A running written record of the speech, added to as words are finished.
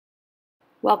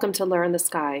Welcome to Learn the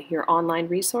Sky, your online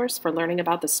resource for learning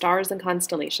about the stars and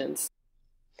constellations.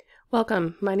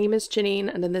 Welcome, my name is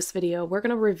Janine, and in this video we're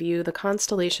going to review the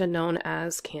constellation known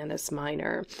as Canis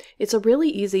Minor. It's a really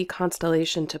easy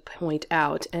constellation to point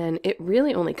out, and it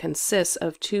really only consists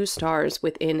of two stars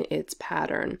within its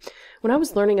pattern. When I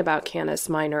was learning about Canis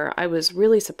Minor, I was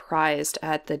really surprised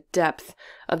at the depth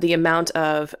of the amount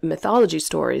of mythology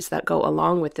stories that go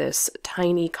along with this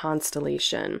tiny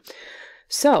constellation.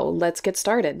 So let's get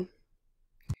started.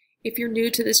 If you're new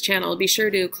to this channel, be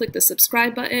sure to click the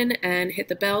subscribe button and hit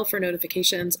the bell for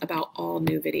notifications about all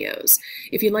new videos.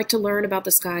 If you'd like to learn about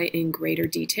the sky in greater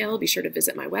detail, be sure to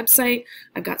visit my website.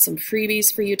 I've got some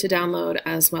freebies for you to download,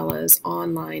 as well as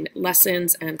online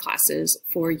lessons and classes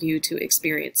for you to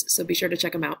experience. So be sure to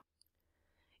check them out.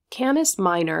 Canis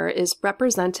Minor is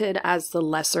represented as the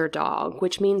lesser dog,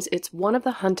 which means it's one of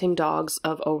the hunting dogs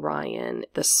of Orion,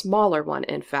 the smaller one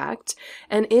in fact,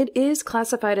 and it is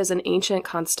classified as an ancient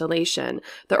constellation.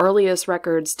 The earliest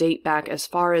records date back as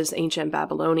far as ancient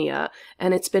Babylonia,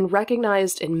 and it's been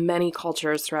recognized in many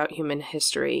cultures throughout human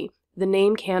history. The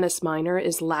name Canis Minor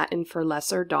is Latin for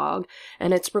lesser dog,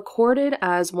 and it's recorded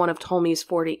as one of Ptolemy's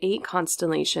 48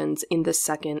 constellations in the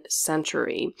 2nd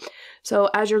century. So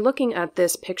as you're looking at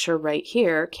this picture right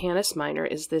here, Canis Minor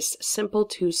is this simple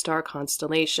two-star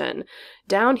constellation.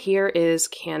 Down here is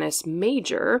Canis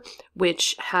Major,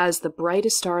 which has the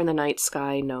brightest star in the night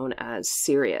sky known as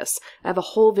Sirius. I have a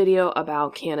whole video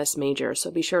about Canis Major,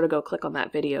 so be sure to go click on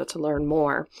that video to learn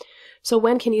more. So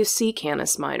when can you see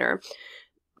Canis Minor?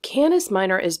 Canis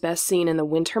Minor is best seen in the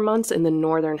winter months in the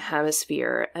northern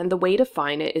hemisphere, and the way to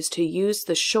find it is to use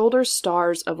the shoulder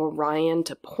stars of Orion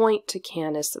to point to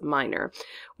Canis Minor.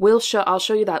 I'll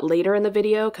show you that later in the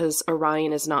video because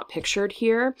Orion is not pictured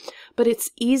here, but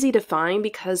it's easy to find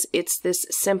because it's this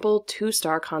simple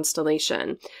two-star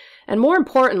constellation. And more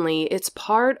importantly, it's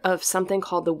part of something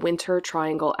called the winter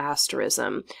triangle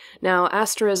asterism. Now,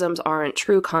 asterisms aren't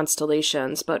true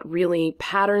constellations, but really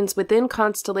patterns within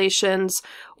constellations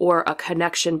or a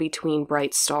connection between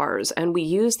bright stars. And we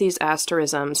use these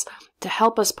asterisms to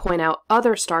help us point out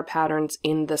other star patterns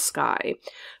in the sky.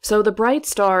 So the bright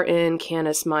star in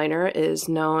Canis Minor is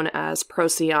known as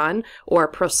Procyon or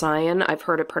Procyon. I've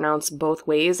heard it pronounced both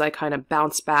ways. I kind of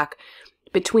bounce back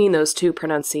between those two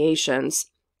pronunciations.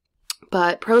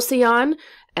 But Procyon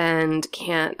and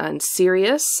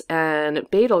Sirius and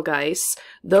Betelgeuse,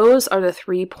 those are the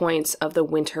 3 points of the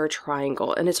winter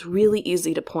triangle, and it's really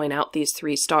easy to point out these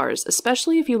 3 stars,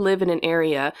 especially if you live in an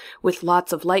area with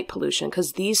lots of light pollution,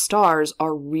 because these stars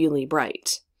are really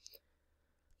bright.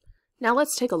 Now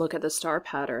let's take a look at the star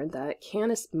pattern that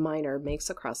Canis Minor makes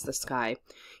across the sky.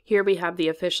 Here we have the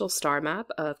official star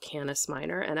map of Canis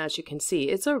Minor, and as you can see,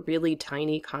 it's a really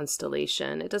tiny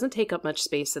constellation. It doesn't take up much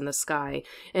space in the sky,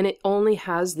 and it only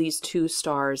has these 2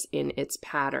 stars in its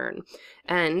pattern.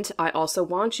 And I also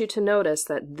want you to notice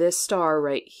that this star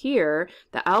right here,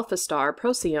 the alpha star,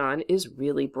 Procyon, is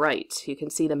really bright. You can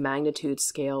see the magnitude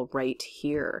scale right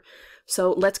here.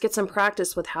 So let's get some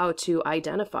practice with how to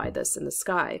identify this in the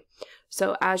sky.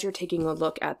 So as you're taking a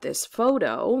look at this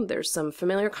photo, there's some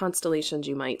familiar constellations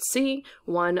you might see,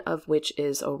 one of which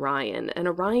is Orion. And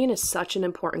Orion is such an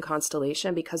important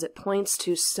constellation because it points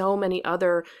to so many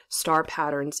other star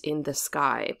patterns in the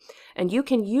sky. And you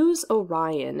can use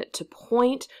Orion to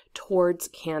point towards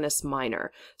Canis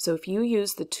Minor. So if you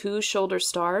use the 2 shoulder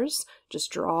stars,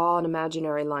 just draw an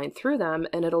imaginary line through them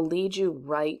and it'll lead you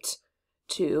right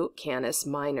to Canis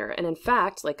Minor. And in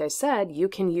fact, like I said, you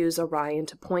can use Orion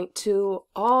to point to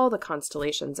all the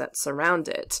constellations that surround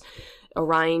it.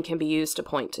 Orion can be used to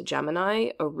point to Gemini,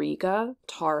 Auriga,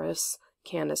 Taurus,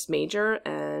 Canis Major,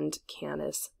 and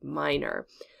Canis Minor.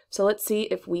 So let's see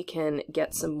if we can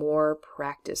get some more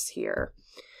practice here.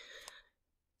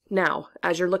 Now,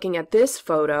 as you're looking at this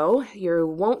photo, you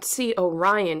won't see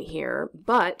Orion here,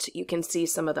 but you can see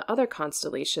some of the other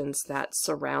constellations that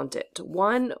surround it.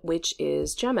 One, which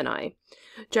is Gemini.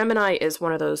 Gemini is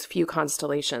one of those few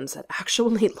constellations that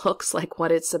actually looks like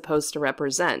what it's supposed to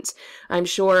represent. I'm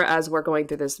sure as we're going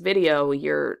through this video,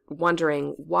 you're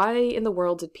wondering, why in the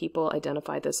world did people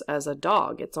identify this as a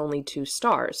dog? It's only 2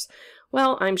 stars.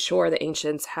 Well, I'm sure the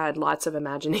ancients had lots of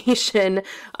imagination,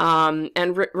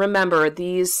 and remember,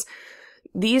 these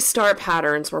star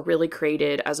patterns were really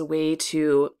created as a way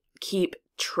to keep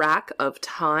track of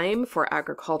time for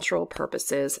agricultural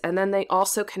purposes, and then they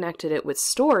also connected it with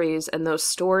stories, and those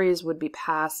stories would be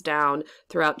passed down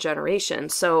throughout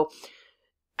generations. So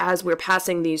as we're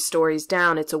passing these stories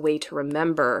down, it's a way to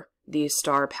remember these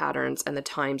star patterns and the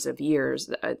times of years,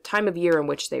 time of year in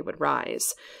which they would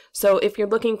rise. So if you're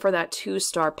looking for that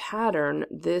 2-star pattern,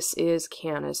 this is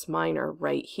Canis Minor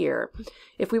right here.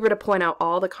 If we were to point out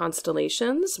all the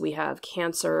constellations, we have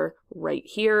Cancer right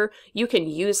here. You can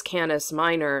use Canis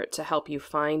Minor to help you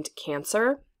find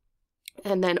Cancer.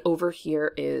 And then over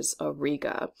here is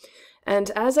Auriga.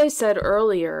 And as I said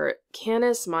earlier,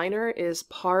 Canis Minor is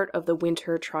part of the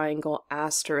winter triangle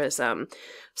asterism.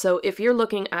 So if you're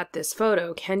looking at this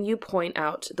photo, can you point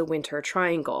out the winter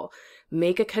triangle?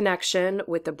 Make a connection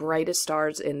with the brightest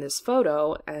stars in this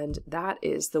photo, and that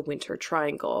is the winter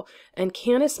triangle. And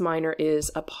Canis Minor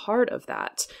is a part of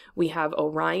that. We have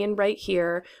Orion right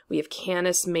here. We have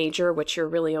Canis Major, which you're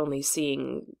really only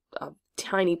seeing a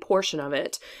tiny portion of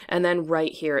it, and then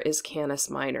right here is Canis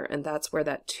Minor, and that's where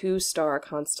that 2-star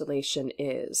constellation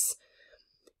is.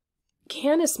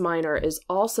 Canis Minor is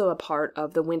also a part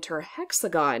of the winter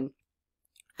hexagon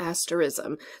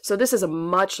asterism. So this is a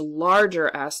much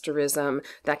larger asterism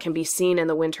that can be seen in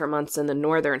the winter months in the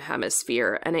northern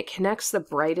hemisphere, and it connects the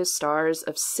brightest stars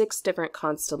of 6 different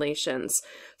constellations.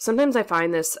 Sometimes I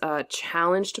find this a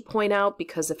challenge to point out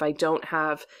because if I don't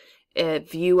have a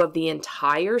view of the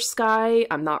entire sky,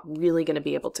 I'm not really going to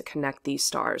be able to connect these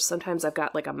stars. Sometimes I've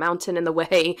got like a mountain in the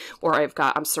way, or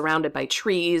I'm surrounded by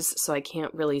trees, so I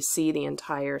can't really see the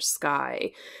entire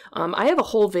sky. I have a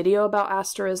whole video about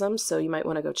asterism, so you might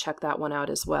want to go check that one out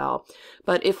as well.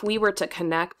 But if we were to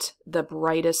connect the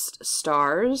brightest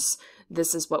stars,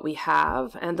 this is what we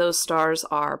have, and those stars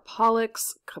are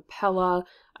Pollux, Capella,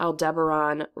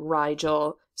 Aldebaran,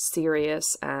 Rigel,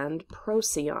 Sirius, and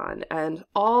Procyon, and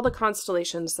all the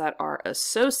constellations that are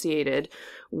associated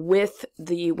with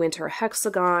the winter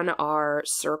hexagon are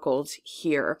circled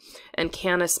here, and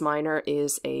Canis Minor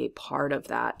is a part of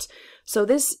that. So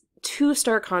this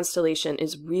 2-star constellation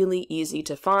is really easy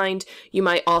to find. You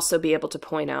might also be able to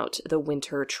point out the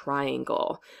winter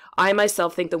triangle. I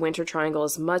myself think the winter triangle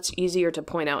is much easier to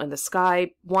point out in the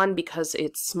sky, one, because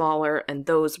it's smaller, and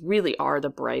those really are the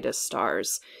brightest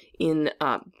stars in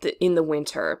the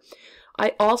winter.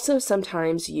 I also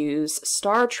sometimes use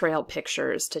star trail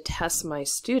pictures to test my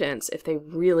students if they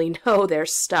really know their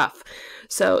stuff.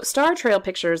 So star trail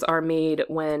pictures are made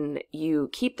when you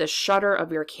keep the shutter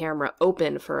of your camera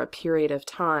open for a period of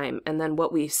time, and then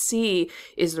what we see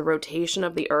is the rotation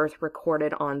of the Earth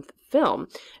recorded on film.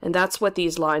 And that's what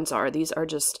these lines are. These are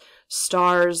just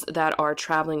stars that are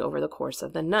traveling over the course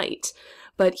of the night.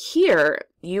 But here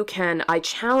I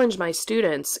challenge my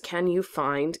students, can you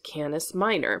find Canis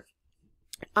Minor?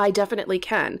 I definitely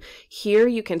can. Here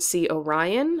you can see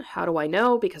Orion. How do I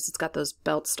know? Because it's got those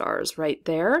belt stars right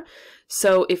there.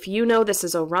 So if you know this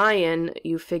is Orion,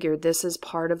 you figure this is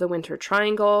part of the winter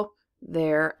triangle,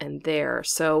 there and there.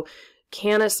 So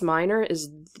Canis Minor is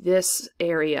this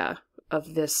area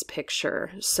of this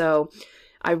picture. So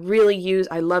I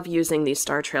love using these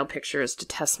star trail pictures to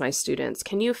test my students.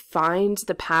 Can you find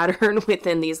the pattern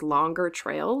within these longer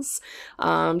trails?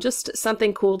 Just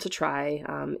something cool to try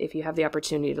if you have the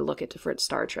opportunity to look at different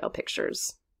star trail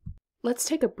pictures. Let's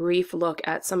take a brief look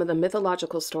at some of the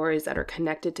mythological stories that are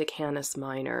connected to Canis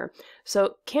Minor.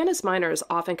 So Canis Minor is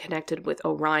often connected with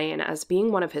Orion as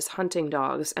being one of his hunting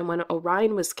dogs, and when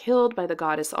Orion was killed by the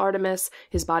goddess Artemis,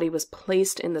 his body was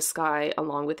placed in the sky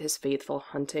along with his faithful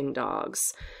hunting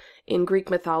dogs. In Greek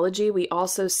mythology, we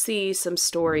also see some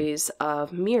stories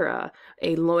of Mira,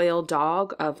 a loyal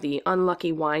dog of the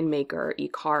unlucky winemaker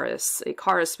Icarus.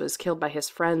 Icarus was killed by his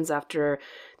friends after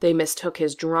they mistook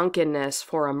his drunkenness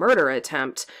for a murder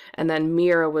attempt, and then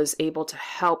Mira was able to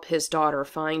help his daughter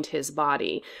find his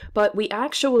body. But we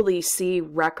actually see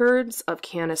records of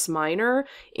Canis Minor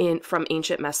from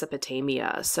ancient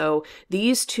Mesopotamia. So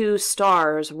these 2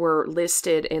 stars were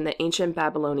listed in the ancient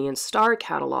Babylonian star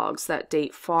catalogs that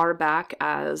date far back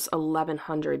as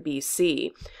 1100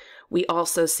 BC. We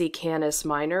also see Canis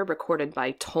Minor recorded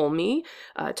by Ptolemy.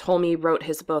 Ptolemy wrote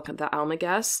his book, the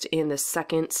Almagest, in the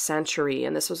 2nd century,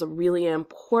 and this was a really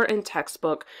important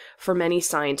textbook for many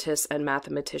scientists and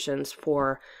mathematicians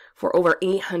for over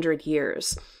 800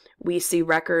 years. We see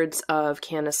records of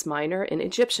Canis Minor in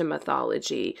Egyptian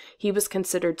mythology. He was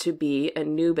considered to be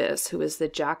Anubis, who is the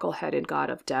jackal-headed god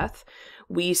of death.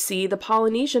 We see the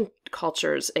Polynesian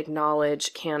cultures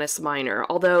acknowledge Canis Minor,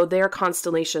 although their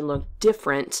constellation looked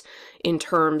different in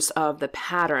terms of the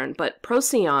pattern. But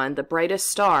Procyon, the brightest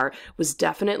star, was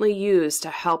definitely used to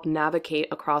help navigate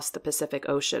across the Pacific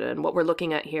Ocean. And what we're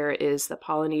looking at here is the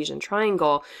Polynesian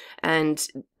Triangle. And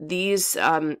these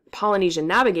Polynesian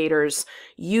navigators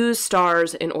use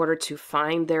stars in order to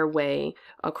find their way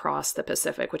across the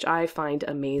Pacific, which I find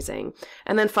amazing.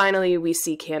 And then finally, we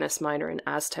see Canis Minor in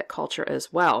Aztec culture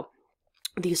as well.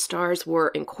 These stars were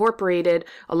incorporated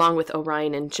along with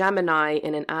Orion and Gemini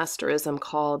in an asterism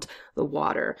called the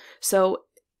Water. So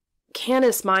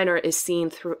Canis Minor is seen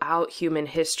throughout human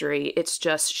history. It's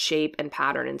just shape and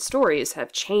pattern and stories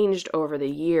have changed over the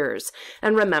years.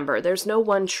 And remember, there's no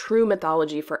one true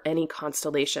mythology for any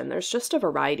constellation. There's just a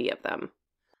variety of them.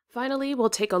 Finally, we'll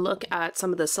take a look at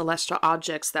some of the celestial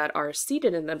objects that are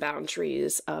seated in the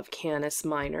boundaries of Canis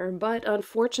Minor, but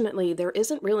unfortunately, there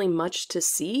isn't really much to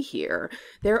see here.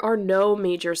 There are no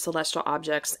major celestial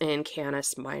objects in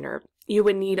Canis Minor. You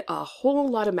would need a whole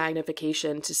lot of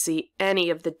magnification to see any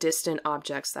of the distant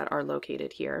objects that are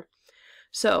located here.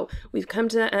 So, we've come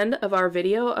to the end of our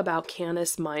video about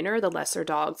Canis Minor, the lesser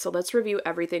dog, so let's review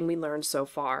everything we learned so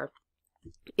far.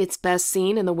 It's best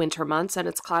seen in the winter months, and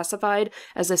it's classified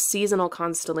as a seasonal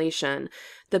constellation.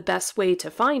 The best way to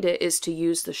find it is to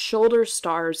use the shoulder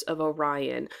stars of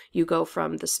Orion. You go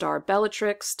from the star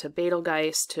Bellatrix to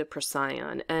Betelgeuse to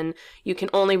Procyon, and you can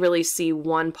only really see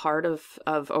one part of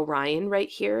Orion right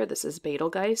here. This is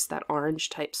Betelgeuse, that orange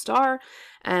type star,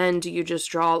 and you just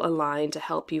draw a line to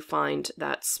help you find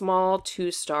that small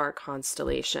 2-star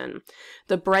constellation.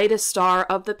 The brightest star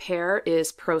of the pair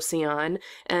is Procyon,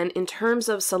 and in terms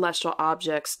of celestial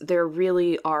objects, there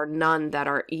really are none that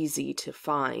are easy to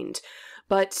find.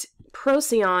 But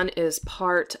Procyon is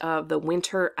part of the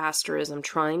winter asterism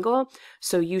triangle,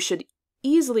 so you should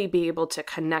easily be able to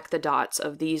connect the dots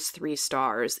of these 3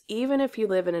 stars, even if you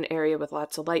live in an area with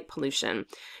lots of light pollution,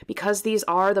 because these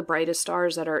are the brightest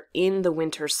stars that are in the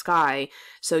winter sky,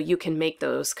 so you can make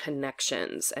those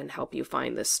connections and help you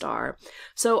find this star.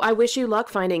 So I wish you luck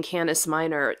finding Canis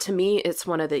Minor. To me, it's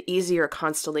one of the easier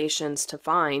constellations to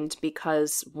find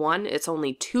because, one, it's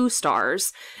only 2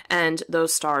 stars, and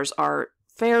those stars are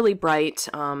fairly bright,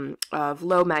 of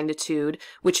low magnitude,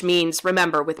 which means,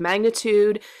 remember, with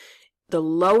magnitude, the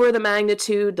lower the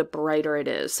magnitude, the brighter it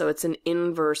is. So it's an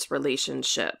inverse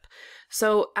relationship.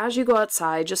 So as you go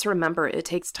outside, just remember it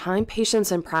takes time, patience,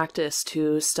 and practice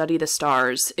to study the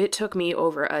stars. It took me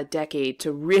over a decade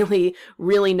to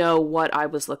really know what I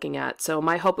was looking at. So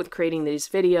my hope with creating these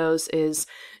videos is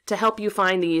to help you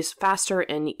find these faster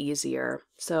and easier.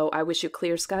 So I wish you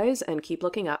clear skies and keep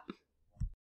looking up.